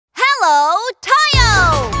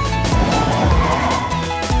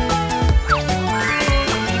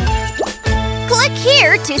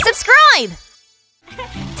slide!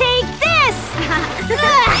 Take this!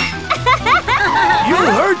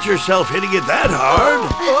 You'll hurt yourself hitting it that hard.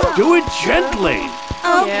 Do it gently.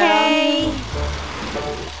 Okay. Yeah.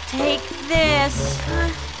 Take this.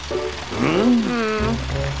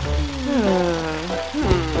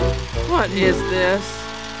 What is this?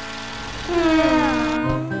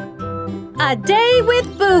 A day with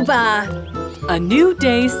Booba. A new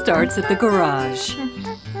day starts at the garage.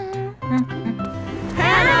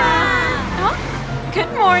 Hannah!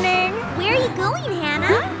 Good morning. Where are you going,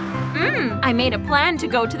 Hannah? I made a plan to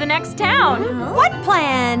go to the next town. What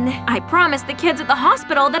plan? I promised the kids at the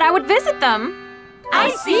hospital that I would visit them.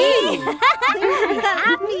 I see! They're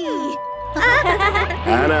happy!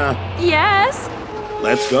 Hannah, Yes.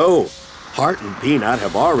 let's go. Heart and Peanut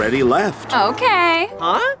have already left. Okay.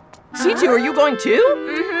 Huh? C2, are you going too?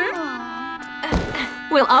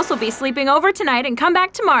 We'll also be sleeping over tonight and come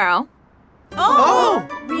back tomorrow. Oh,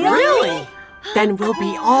 really? Then we'll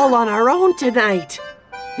be all on our own tonight.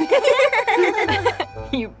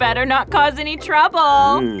 You better not cause any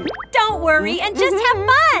trouble. Don't worry and just have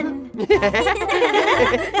fun!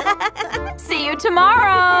 See you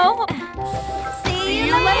tomorrow. See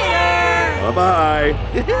you later! Bye-bye.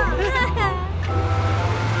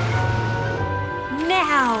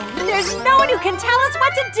 Now, there's no one who can tell us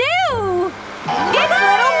what to do! It's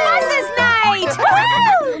Little Buzz's night!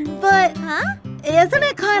 But isn't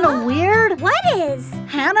it kind of weird? What is?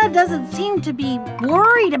 Hannah doesn't seem to be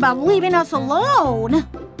worried about leaving us alone.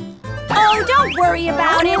 Oh, don't worry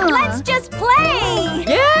about it. Let's just play!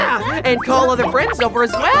 Yeah, and call other friends over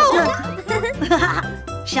as well.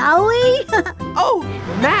 Shall we? Oh,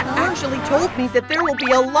 Matt actually told me that there will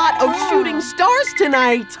be a lot of shooting stars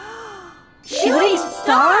tonight. Shooting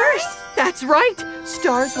stars? That's right.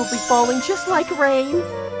 Stars will be falling just like rain.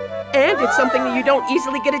 And it's something that you don't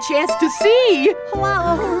easily get a chance to see.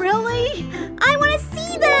 Wow, really? I want to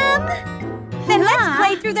see them! Then let's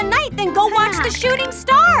play through the night, then go watch the shooting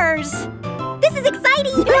stars! This is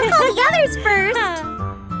exciting! Let's call the others first!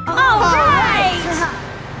 All right!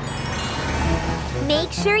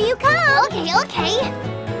 Make sure you come! Okay.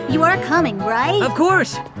 You are coming, right? Of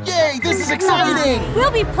course. Yay, this is exciting!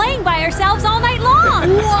 We'll be playing by ourselves all night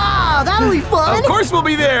long! Wow, that'll be fun! Of course we'll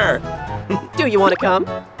be there. Do you want to come?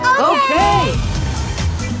 Okay.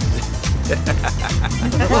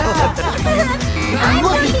 I'm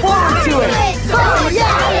looking forward to it! Oh,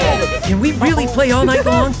 yeah! Can we really play all night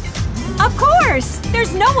long? Of course!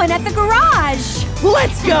 There's no one at the garage!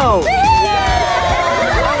 Let's go!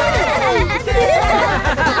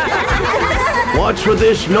 What's with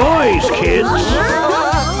this noise, kids?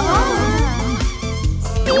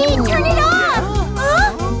 Speedy, turn it off!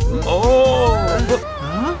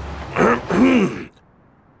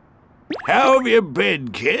 How have you been,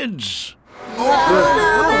 kids?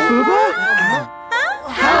 Booba?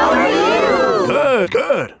 How are you?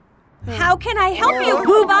 Good. How can I help you,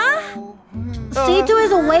 Booba? C2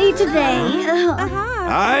 is away today.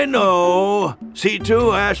 I know.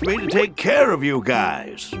 C2 asked me to take care of you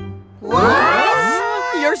guys.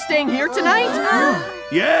 You're staying here tonight?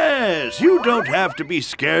 Yes, you don't have to be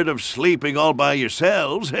scared of sleeping all by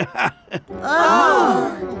yourselves.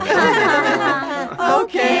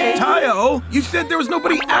 Okay. Tayo, you said there was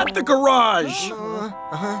nobody at the garage.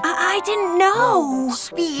 I didn't know.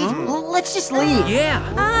 Speed, let's just leave. Yeah.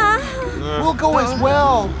 We'll go as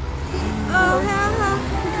well.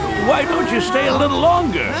 Why don't you stay a little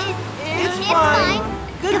longer? It's fine.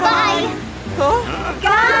 Goodbye.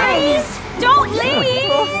 Guys, don't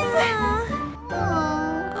leave!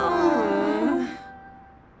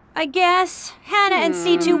 I guess Hannah and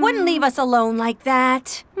C2 wouldn't leave us alone like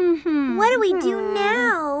that. What do we do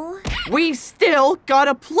now? We still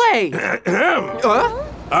gotta play.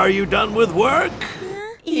 Are you done with work?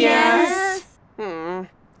 Yes.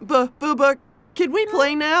 Booba, can we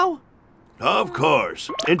play now? Of course.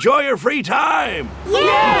 Enjoy your free time.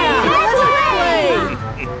 Yeah! Let's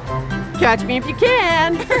play! Catch me if you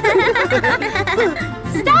can.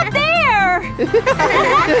 Stop there!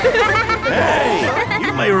 Hey,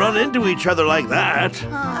 you may run into each other like that.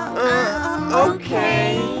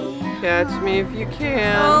 Okay. Catch me if you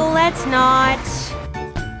can. Oh, let's not.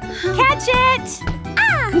 Catch it!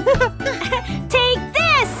 Take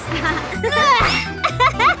this!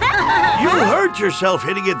 You'll hurt yourself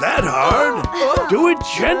hitting it that hard. Do it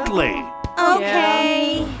gently.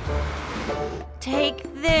 Okay. Take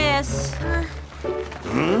this.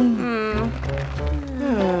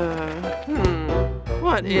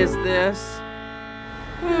 What is this?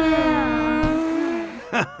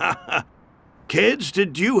 Kids,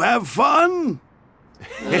 did you have fun?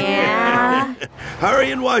 Yeah.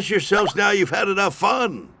 Hurry and wash yourselves now you've had enough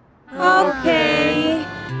fun. Okay.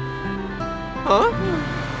 Huh?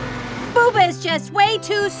 Booba is just way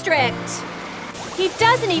too strict. He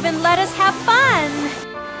doesn't even let us have fun.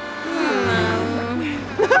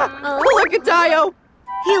 Look at Tayo.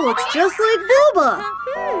 He looks just like Booba.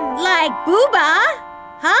 Like Booba?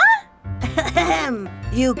 Huh?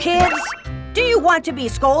 You kids, do you want to be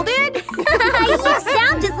scolded? You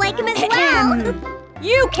sound just like him as well.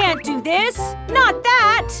 You can't do this. Not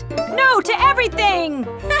that. No to everything.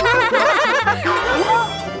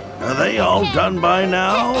 Are they all done by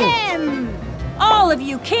now? All of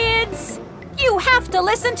you kids, you have to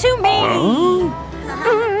listen to me.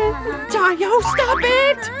 Tayo, stop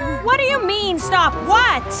it! What do you mean, stop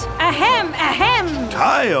what? Ahem, ahem.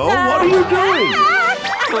 Tayo, what are you doing?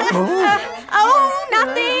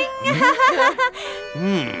 Nothing.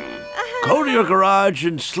 Go to your garage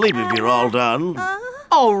and sleep if you're all done.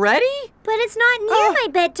 Already? But it's not near my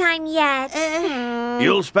bedtime yet.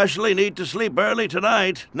 You'll specially need to sleep early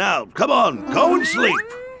tonight. Now, come on, go and sleep.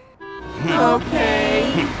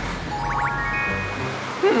 Okay.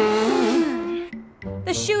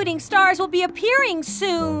 The shooting stars will be appearing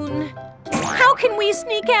soon. How can we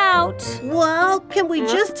sneak out? Well, can we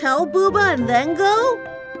just tell Booba and then go?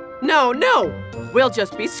 No. We'll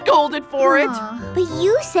just be scolded for it. But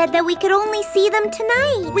you said that we could only see them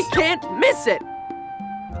tonight. We can't miss it.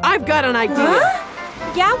 I've got an idea.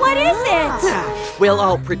 Yeah, what is it? We'll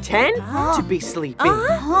all pretend to be sleeping.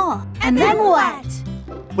 And then what?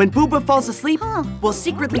 When Booba falls asleep, we'll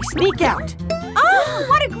secretly sneak out. Oh,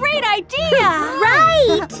 what a great idea!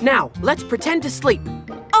 Right! Now, let's pretend to sleep.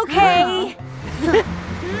 Okay.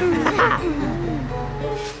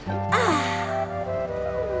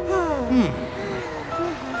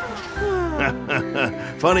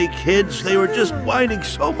 Funny kids, they were just whining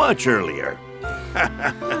so much earlier.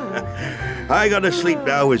 I gotta sleep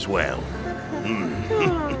now as well.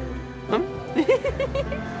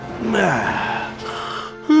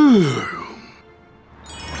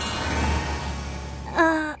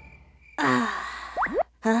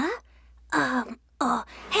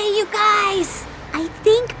 Hey, you guys! I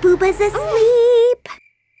think Booba's asleep.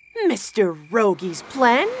 Mr. Rogi's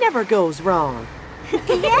plan never goes wrong.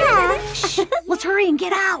 Yeah. Let's hurry and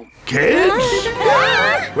get out. Kids?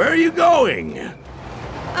 Where are you going?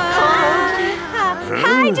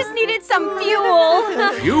 I just needed some fuel.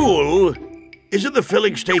 Fuel? Isn't the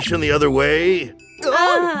filling station the other way?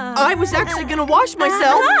 I was actually gonna wash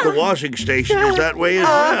myself. The washing station is that way as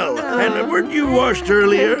well. And weren't you washed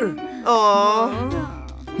earlier?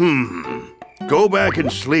 Go back and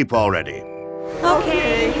sleep already.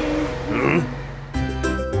 Okay.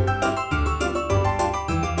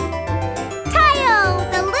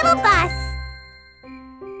 Tayo, the little bus.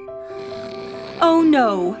 Oh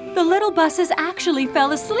no, the little buses actually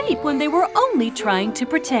fell asleep when they were only trying to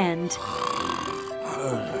pretend.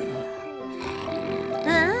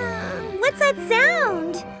 What's that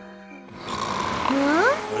sound? Huh?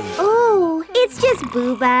 Oh, it's just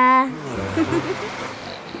Booba.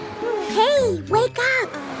 Hey, wake up!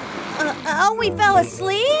 We fell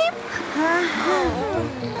asleep?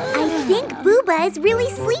 I think Booba is really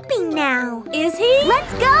sleeping now. Is he?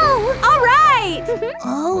 Let's go! All right!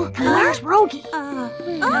 Where's Rogi?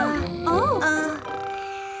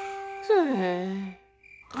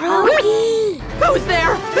 Rogi! Who's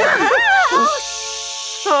there?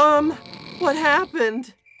 What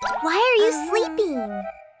happened? Why are you sleeping?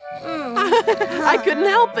 I couldn't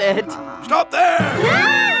help it. Stop there!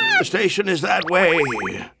 The station is that way.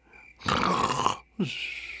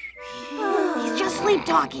 He's just sleep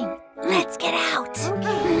talking. Let's get out.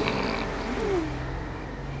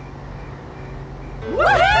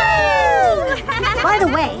 By the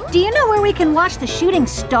way, do you know where we can watch the shooting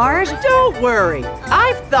stars? Don't worry.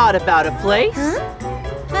 I've thought about a place.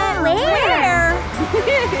 Where?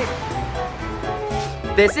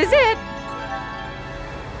 This is it.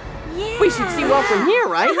 Yeah. We should see well from here,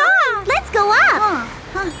 right? Let's go up.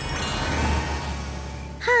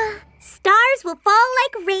 Stars will fall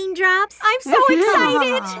like raindrops. I'm so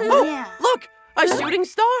excited. Oh, look, a shooting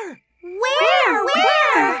star. Where?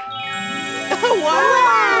 Oh,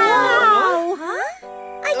 wow. Wow.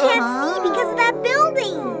 I can't see because of that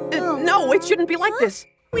building. No, it shouldn't be like this.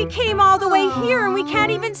 We came all the way here and we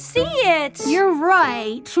can't even see it. You're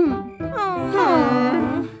right.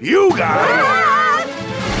 You guys!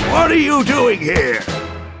 What are you doing here?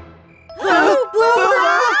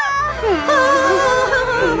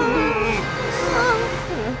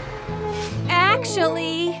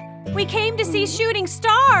 Actually, we came to see shooting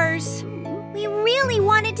stars. We really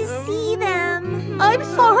wanted to see them. I'm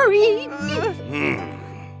sorry.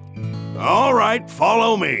 All right,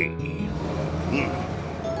 follow me.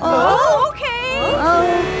 Oh, okay.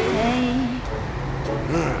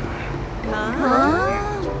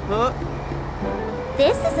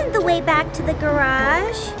 This isn't the way back to the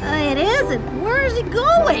garage. It isn't. Where is it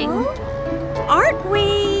going? Aren't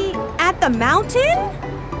we at the mountain?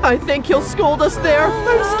 I think he'll scold us there.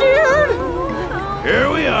 I'm scared. Here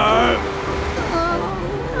we are.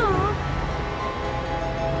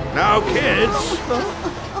 Now, kids.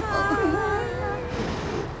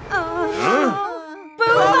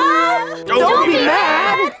 Booba! Don't be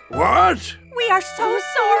mad. What? We are so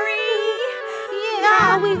sorry.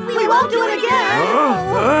 Yeah, we won't do it again.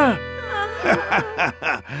 Huh?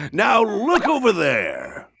 Now look over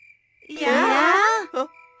there. Yeah?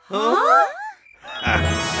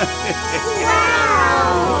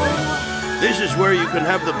 This is where you can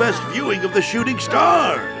have the best viewing of the shooting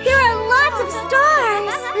stars. There are lots of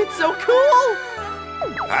stars. It's so cool.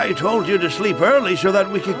 I told you to sleep early so that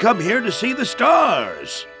we could come here to see the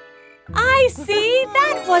stars. I see.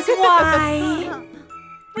 That was why.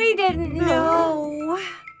 We didn't know.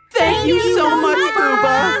 Thank you so much,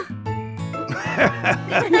 Booba.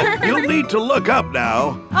 You'll need to look up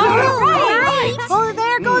now. Right. Oh,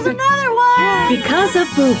 there goes another one. Because of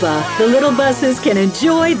Booba, the little buses can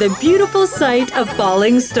enjoy the beautiful sight of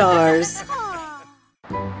falling stars.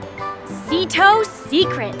 Cito's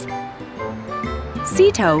secret.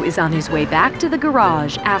 Cito is on his way back to the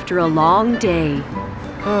garage after a long day.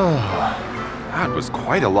 That was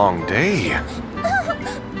quite a long day.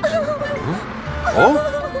 Huh? Oh?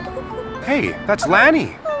 Hey, that's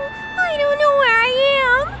Lanny. I don't know where I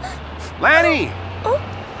am. Lanny! Oh,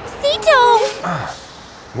 Cito!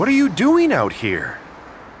 What are you doing out here?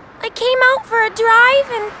 I came out for a drive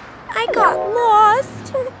and I got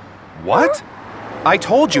lost. What? I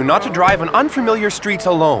told you not to drive on unfamiliar streets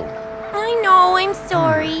alone. I know, I'm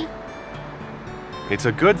sorry. It's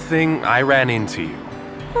a good thing I ran into you.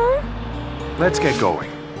 Huh? Let's get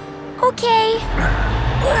going. Okay.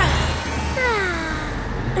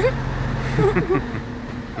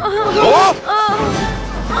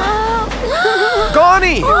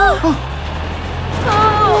 Goni!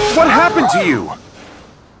 What happened to you?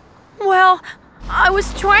 Well, I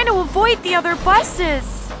was trying to avoid the other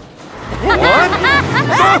buses. What?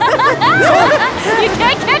 You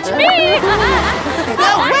can't catch me!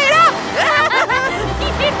 No, wait up!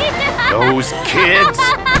 Those kids!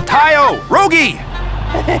 Taiyo! Rogi!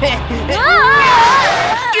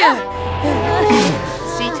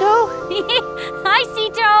 Cito? Hi,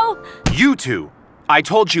 Cito. You two, I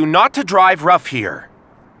told you not to drive rough here.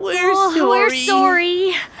 We're sorry. We're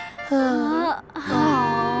sorry.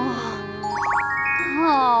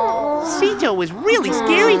 Cito was really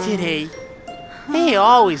scary today. He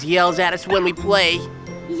always yells at us when we play.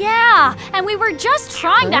 Yeah, and we were just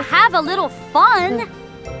trying to have a little fun.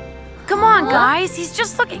 Come on, guys. He's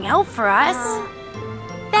just looking out for us.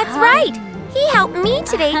 That's right. He helped me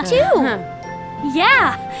today, too.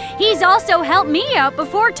 Yeah, he's also helped me out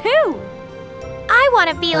before, too. I want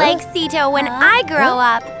to be like Cito when I grow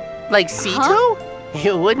up. Like Cito?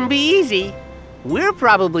 It wouldn't be easy. We're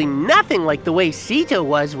probably nothing like the way Cito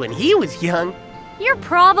was when he was young. You're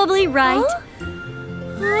probably right.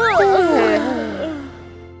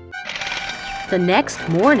 The next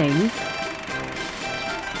morning,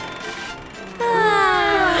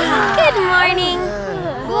 Good morning.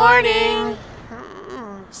 Morning.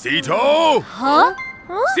 Cito? Huh?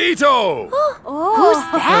 Cito! Who's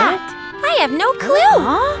that? I have no clue.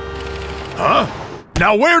 Huh?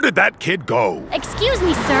 Now where did that kid go? Excuse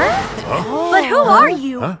me, sir. But who are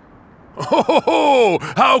you? Huh? Oh,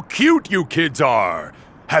 how cute you kids are!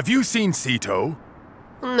 Have you seen Cito?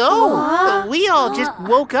 No, we all just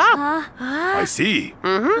woke up. I see.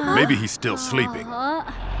 Maybe he's still sleeping.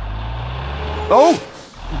 Oh!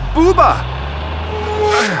 Booba!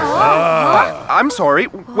 I'm sorry,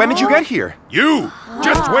 when did you get here? You!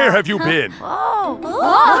 Just where have you been?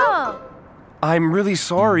 I'm really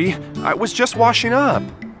sorry. I was just washing up.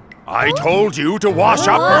 I told you to wash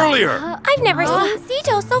up earlier. I've never seen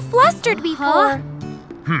Cito so flustered before.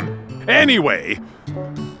 Anyway,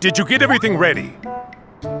 did you get everything ready?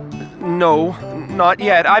 No, not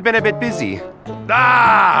yet. I've been a bit busy.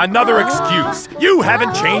 Ah, another excuse. You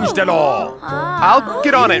haven't changed at all. I'll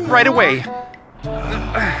get on it right away.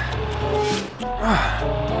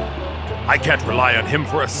 I can't rely on him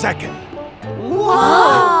for a second.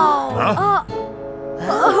 Whoa! Huh?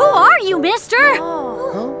 Who are you, mister?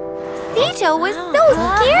 Cito was so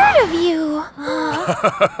scared of you.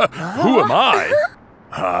 Who am I?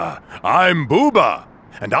 I'm Booba,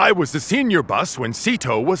 and I was the senior bus when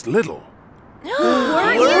Cito was little.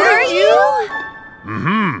 Were you?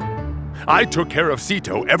 I took care of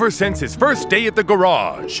Cito ever since his first day at the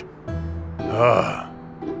garage.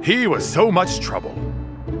 He was so much trouble.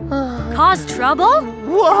 Cause trouble?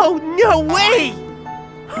 Whoa, no way!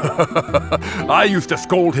 I used to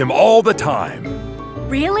scold him all the time.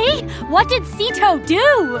 Really? What did Cito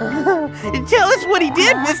do? Tell us what he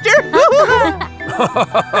did, mister!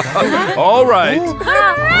 All right.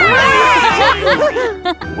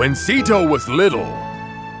 When Cito was little,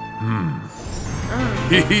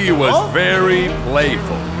 he was very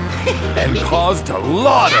playful and caused a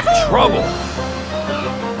lot of trouble.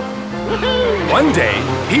 One day,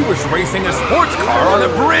 he was racing a sports car on a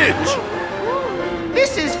bridge.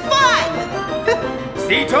 This is fun!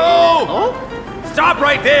 Cito! Oh? Stop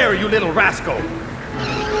right there, you little rascal!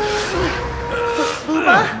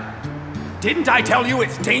 Booba? Didn't I tell you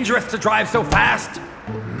it's dangerous to drive so fast?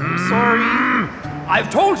 Sorry. I've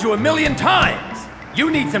told you 1,000,000 times! You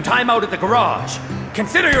need some time out at the garage.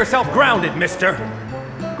 Consider yourself grounded, mister.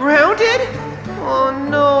 Grounded? Oh,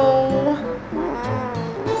 no.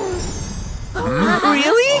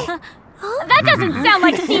 Really? That doesn't sound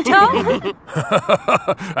like Cito!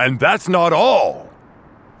 And that's not all.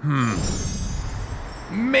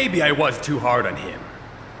 Maybe I was too hard on him.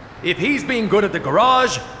 If he's being good at the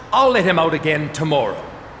garage, I'll let him out again tomorrow.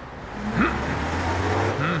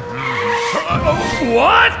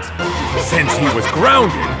 What? Since he was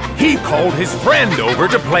grounded, he called his friend over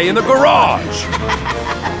to play in the garage.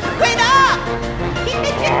 Wait up!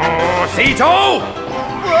 Cito!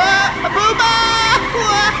 Booba!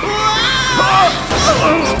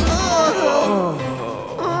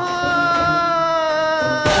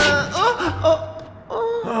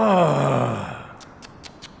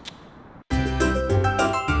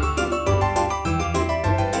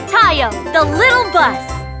 Taiyo, the little bus.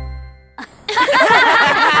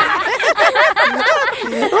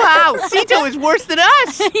 Wow, Cito is worse than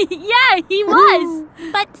us! Yeah, he was.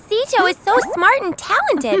 But Cito is so smart and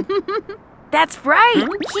talented. That's right.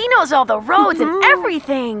 He knows all the roads and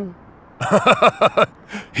everything.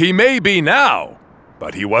 He may be now,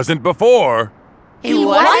 but he wasn't before. He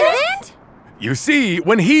wasn't? You see,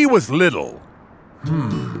 when he was little...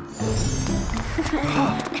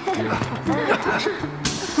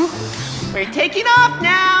 We're taking off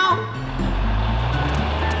now!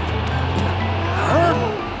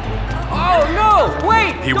 Oh no!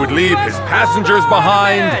 Wait! He would leave his passengers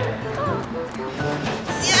behind.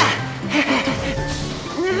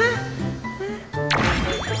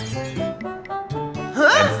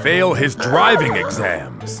 And fail his driving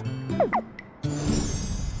exams.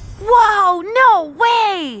 Whoa, no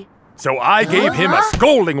way! So I gave him a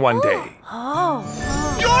scolding one day.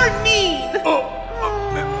 You're mean!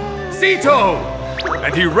 Cito!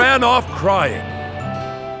 And he ran off crying.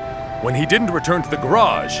 When he didn't return to the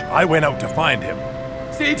garage, I went out to find him.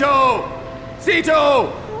 Cito!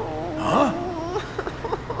 Cito! Huh?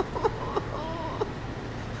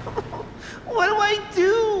 What do I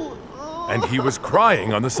do? And he was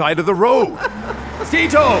crying on the side of the road.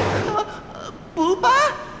 Cito!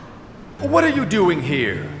 Booba? What are you doing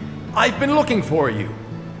here? I've been looking for you.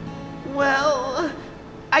 Well,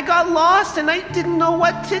 I got lost and I didn't know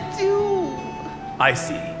what to do. I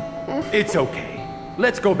see. It's okay.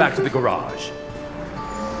 Let's go back to the garage.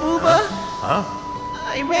 Booba? Huh?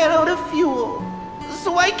 I ran out of fuel,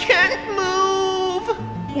 so I can't move.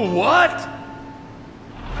 What?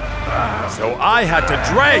 So I had to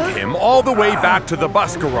drag him all the way back to the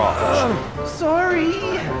bus garage. Sorry.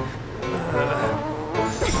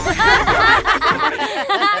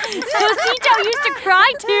 So Cito used to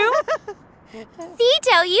cry too?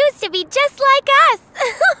 Cito used to be just like us.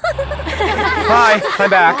 Hi, I'm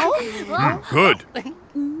back. Good.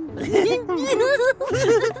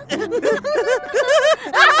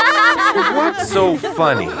 What's so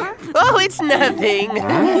funny? Oh, it's nothing.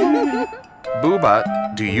 Booba,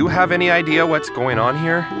 do you have any idea what's going on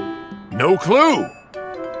here? No clue.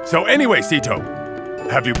 So anyway, Cito,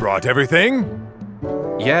 have you brought everything?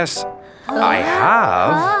 Yes, I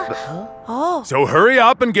have. So hurry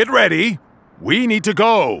up and get ready. We need to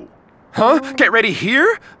go. Huh? Get ready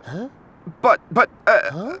here? But,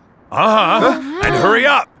 And hurry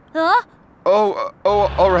up. Huh? oh,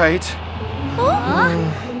 all right.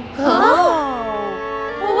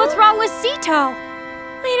 Well, what's wrong with Cito?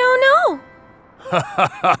 I don't know.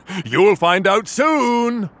 You'll find out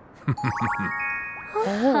soon.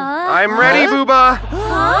 I'm ready, Booba.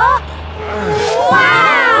 Wow!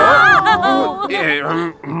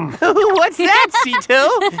 What's that, Cito?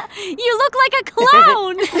 You look like a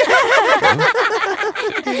clown!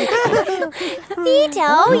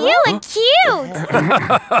 Cito, you look cute.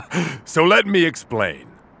 So let me explain.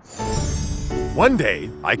 One day,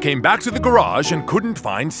 I came back to the garage and couldn't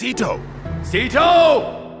find Cito.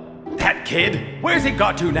 Cito! That kid, where's he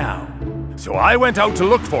got to now? So I went out to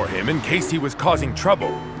look for him in case he was causing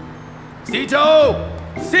trouble. Cito!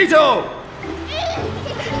 Cito!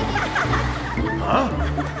 Huh?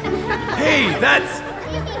 Hey, that's...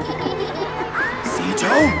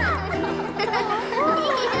 Cito?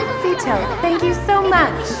 Cito, thank you so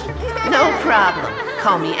much. No problem.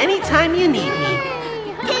 Call me anytime you need me.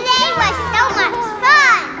 Today was so much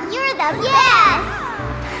fun! You're the best!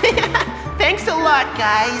 Thanks a lot,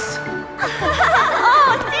 guys.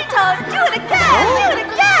 Oh, Cito, do it again! Do it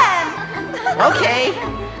again! Okay.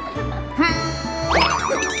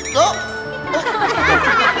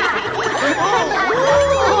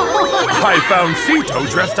 I found Cito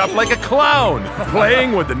dressed up like a clown,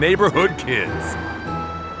 playing with the neighborhood kids.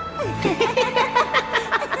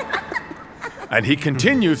 And he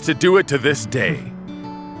continues to do it to this day.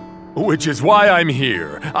 Which is why I'm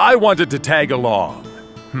here. I wanted to tag along.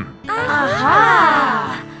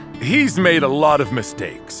 Aha! He's made a lot of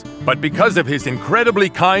mistakes, but because of his incredibly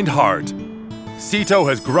kind heart, Cito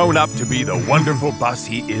has grown up to be the wonderful bus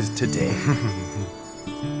he is today.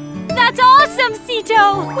 That's awesome,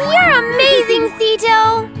 Cito! You're amazing,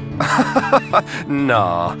 Cito!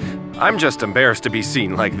 Nah, I'm just embarrassed to be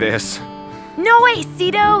seen like this. No way,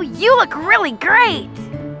 Cito! You look really great!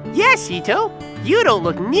 Yes, Cito. You don't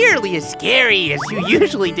look nearly as scary as you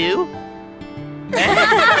usually do.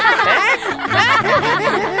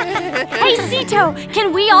 Hey, Cito!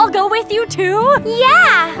 Can we all go with you, too?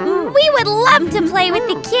 Yeah! We would love to play with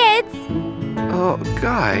the kids! Oh,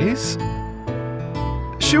 guys?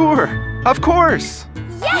 Sure, of course.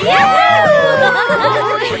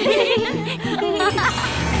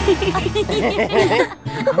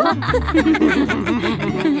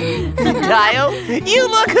 Taiyo, you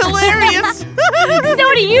look hilarious!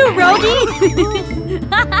 So do you, Rogie!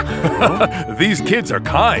 These kids are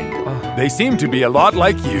kind. They seem to be a lot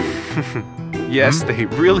like you. Yes, they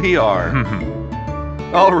really are.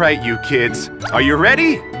 All right, you kids. Are you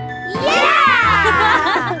ready?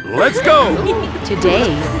 Let's go!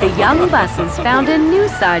 Today, the young buses found a new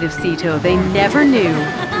side of Cito they never knew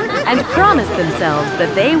and promised themselves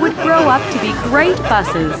that they would grow up to be great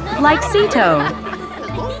buses like Cito.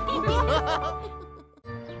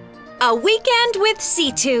 A weekend with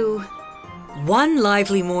C2. One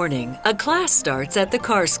lively morning, a class starts at the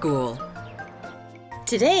car school.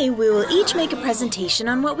 Today, we will each make a presentation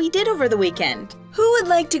on what we did over the weekend. Who would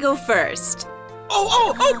like to go first?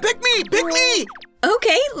 Oh, pick me! Pick me!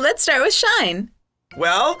 Okay, let's start with Shine.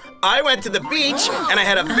 Well, I went to the beach and I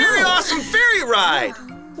had a very awesome ferry ride.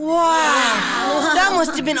 Wow! That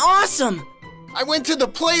must have been awesome! I went to the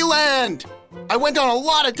playland. I went on a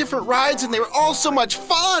lot of different rides and they were all so much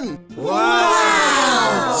fun.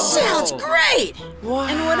 Wow! Sounds great! Wow.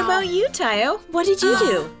 And what about you, Taiyo? What did you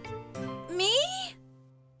do? Me?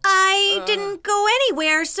 I didn't go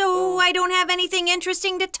anywhere, so I don't have anything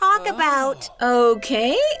interesting to talk about.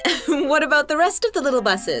 Okay. What about the rest of the little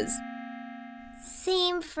buses?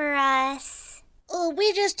 Same for us. Oh,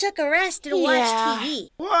 we just took a rest and watched TV.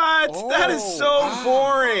 What? That is so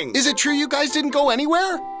boring. Is it true you guys didn't go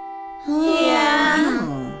anywhere?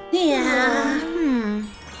 I'm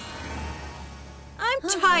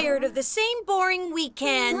tired of the same boring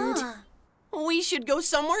weekend. We should go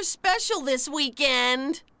somewhere special this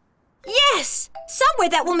weekend. Yes! Somewhere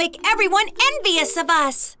that will make everyone envious of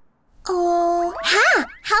us. Oh,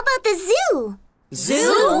 how about the zoo?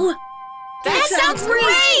 Zoo? That sounds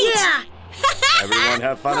great! Yeah! Everyone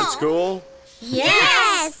have fun at school?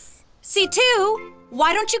 Yes! C2,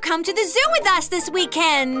 why don't you come to the zoo with us this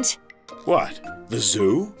weekend? What? The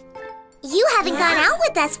zoo? You haven't gone out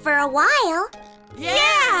with us for a while.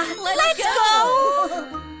 Yeah! Let's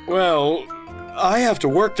go! Well, I have to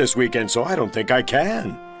work this weekend, so I don't think I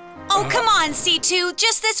can. Oh, come on, C2.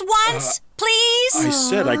 Just this once, please? I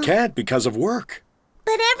said I can't because of work.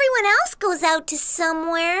 But everyone else goes out to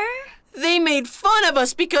somewhere. They made fun of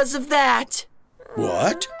us because of that.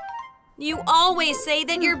 What? You always say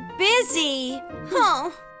that you're busy.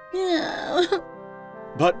 Oh.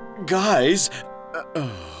 But, guys...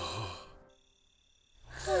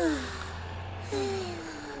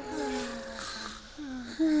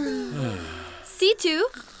 C2,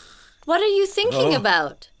 what are you thinking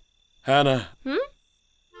about? Hannah.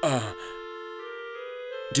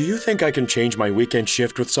 Do you think I can change my weekend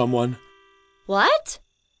shift with someone? What?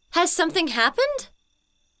 Has something happened?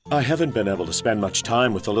 I haven't been able to spend much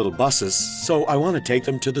time with the little buses, so I want to take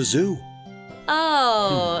them to the zoo.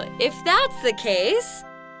 Oh, if that's the case,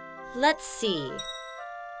 let's see.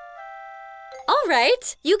 All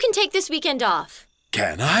right, you can take this weekend off.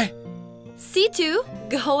 Can I? C2,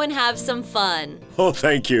 go and have some fun. Oh,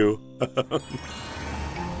 thank you.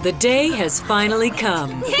 The day has finally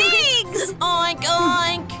come. Pigs! Oink,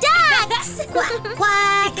 oink! Ducks! Quack,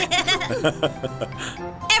 quack!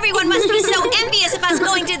 Everyone must be so envious of us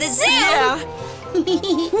going to the zoo! Yeah.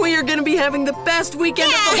 We are gonna be having the best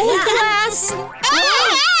weekend of the whole class!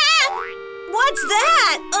 What's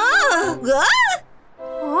that?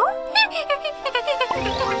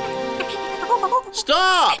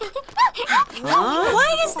 Stop!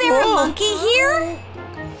 Why is there a monkey here?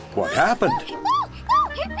 What happened?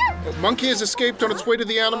 A monkey has escaped on its way to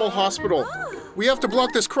the animal hospital. We have to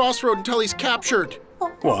block this crossroad until he's captured.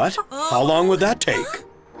 What? How long would that take?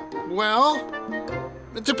 Well,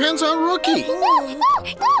 it depends on Rookie.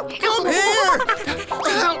 Come here!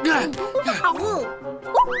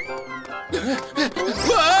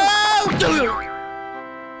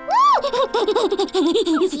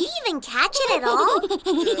 Did you even catch it at all?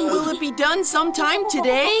 Will it be done sometime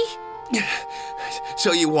today?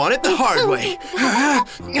 So you want it the hard way.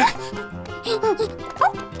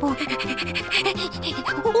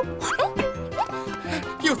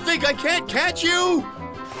 You think I can't catch you?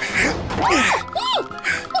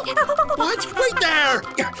 What? Wait there!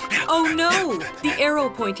 Oh no! The arrow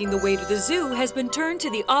pointing the way to the zoo has been turned to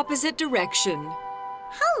the opposite direction.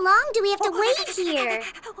 How long do we have to wait here?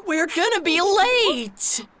 We're gonna be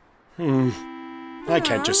late! I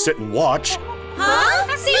can't just sit and watch. Huh?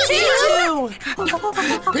 C2!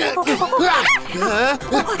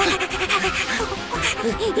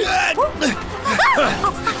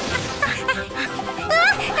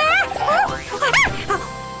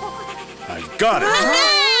 I've got it.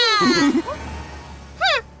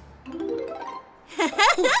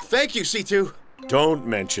 Thank you, C2. Don't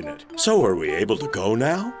mention it. So are we able to go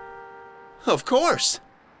now? Of course.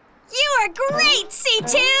 You are great,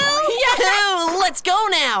 C2! Yahoo! Let's go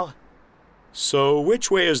now! So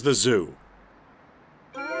which way is the zoo?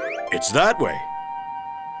 It's that way.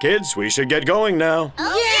 Kids, we should get going now.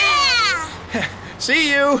 Yeah!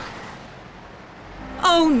 See you.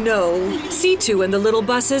 Oh no! C2 and the little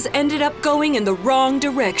buses ended up going in the wrong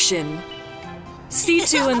direction.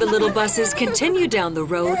 C2 and the little buses continue down the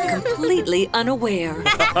road completely unaware.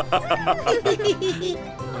 C2,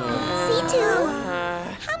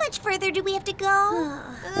 how much further do we have to go?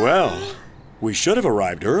 Well, we should have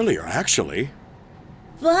arrived earlier, actually.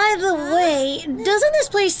 By the way, doesn't this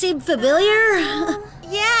place seem familiar?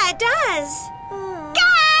 Yeah, it does.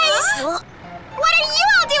 Guys! What are you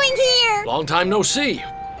all doing here? Long time no see.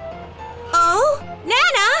 Oh?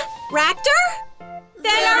 Nana? Raptor?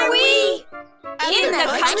 Then are we in the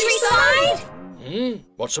countryside?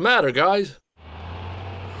 What's the matter, guys?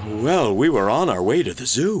 Well, we were on our way to the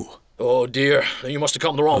zoo. Oh dear, you must have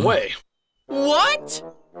come the wrong way. What?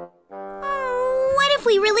 What if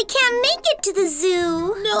we really can't make it to the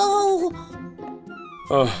zoo? No.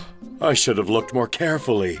 I should have looked more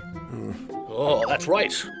carefully. Oh, that's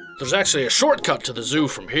right. There's actually a shortcut to the zoo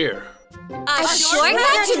from here. A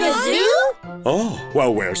shortcut to the zoo? Oh,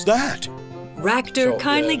 well, where's that? Raptor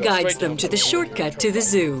kindly guides them to the shortcut to the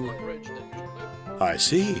zoo. I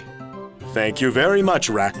see. Thank you very much,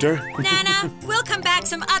 Raptor. Nana, we'll come back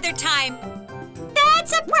some other time.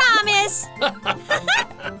 That's a promise.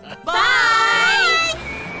 Bye!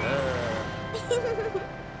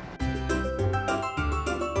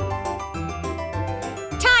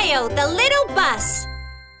 Taiyo, the little bus.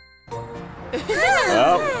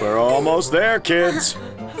 Well, we're almost there, kids.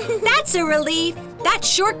 That's a relief. That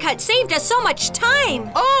shortcut saved us so much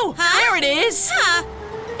time. Oh, there it is. Huh?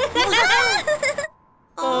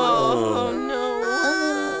 Oh, no.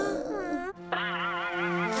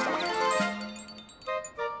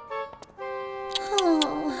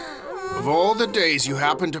 Of all the days, you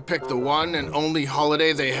happen to pick the one and only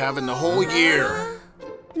holiday they have in the whole year.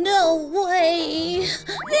 No way.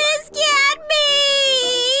 This can't be!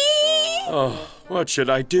 Oh, what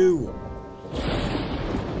should I do?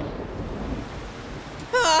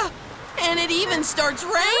 And it even starts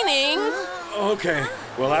raining. Okay,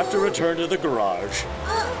 we'll have to return to the garage.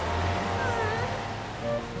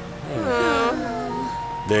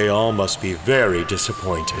 They all must be very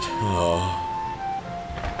disappointed. Oh.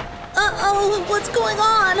 Uh-oh, what's going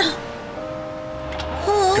on?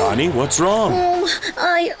 Oh, Connie, what's wrong?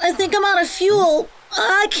 I think I'm out of fuel.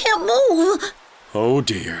 I can't move. Oh,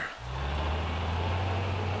 dear.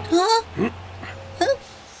 Huh?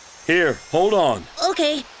 Here, hold on.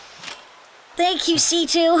 Okay. Thank you,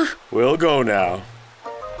 C2. We'll go now.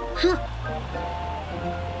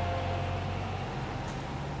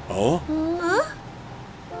 Oh? Huh?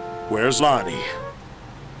 Where's Lonnie?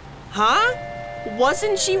 Huh?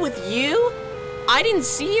 Wasn't she with you? I didn't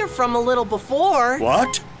see her from a little before.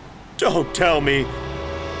 What? Don't tell me.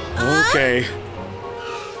 Okay.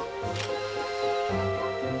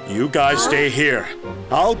 You guys stay here.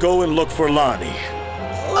 I'll go and look for Lonnie.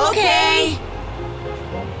 Okay.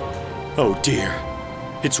 Oh dear.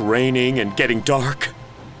 It's raining and getting dark.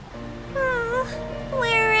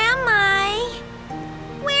 Where am I?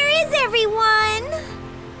 Where is everyone?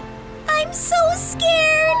 I'm so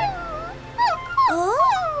scared. Oh?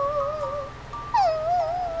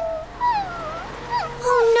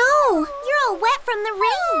 Oh no! You're all wet from the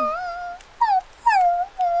rain.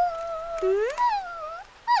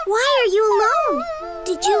 Why are you alone?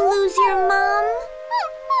 Did you lose your mom?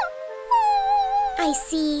 I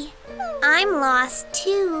see. I'm lost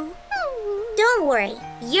too. Don't worry.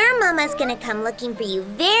 Your mama's gonna come looking for you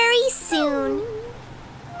very soon.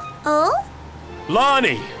 Oh?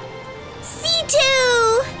 Lonnie! C2!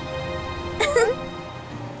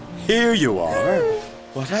 Here you are.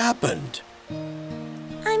 What happened?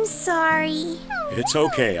 I'm sorry. It's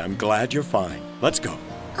okay. I'm glad you're fine. Let's go.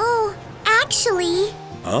 Oh, actually,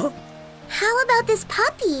 Huh? how about this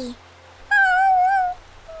puppy?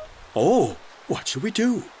 Oh, what should we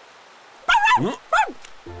do? Hmm?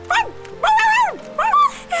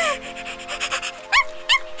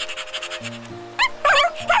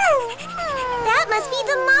 That must be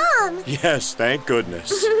the mom. Yes, thank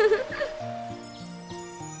goodness.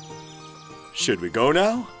 Should we go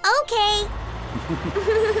now? Okay.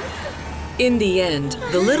 In the end,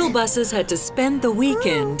 the little buses had to spend the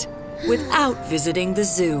weekend without visiting the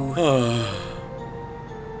zoo.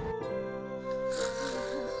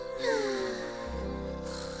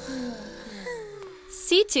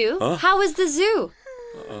 C2, Huh? how was the zoo?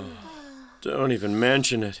 Don't even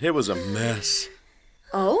mention it. It was a mess.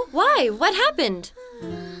 Oh, why? What happened?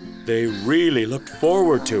 They really looked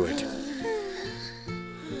forward to it.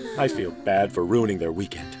 I feel bad for ruining their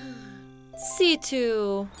weekend.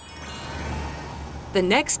 C2. The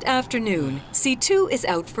next afternoon, C2 is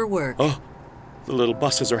out for work. Oh, the little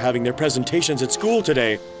buses are having their presentations at school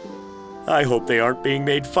today. I hope they aren't being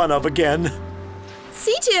made fun of again.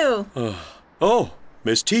 C2! Oh,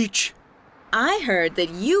 Miss Teach. I heard that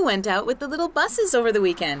you went out with the little buses over the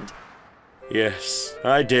weekend. Yes,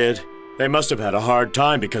 I did. They must have had a hard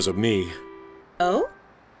time because of me. Oh?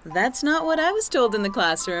 That's not what I was told in the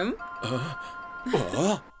classroom.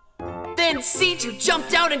 Then C2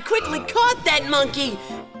 jumped out and quickly caught that monkey.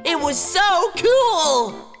 It was so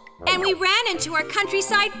cool. And we ran into our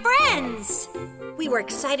countryside friends. We were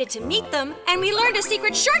excited to meet them, and we learned a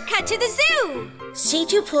secret shortcut to the zoo.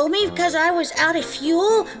 C2 pulled me because I was out of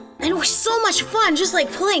fuel, and it was so much fun, just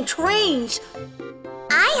like pulling trains.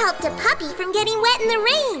 I helped a puppy from getting wet in the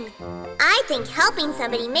rain. I think helping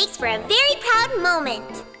somebody makes for a very proud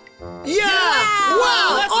moment. Yeah!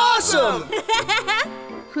 Wow, that's awesome!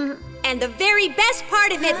 And the very best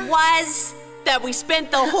part of it was that we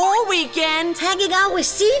spent the whole weekend hanging out with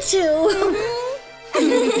C2.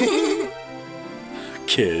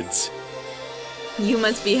 Kids. You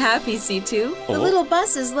must be happy, C2. Oh. The little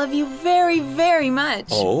buses love you very, very much.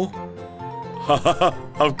 Oh?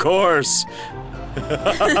 Of course.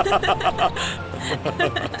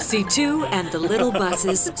 C2 and the little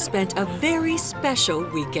buses spent a very special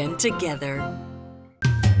weekend together.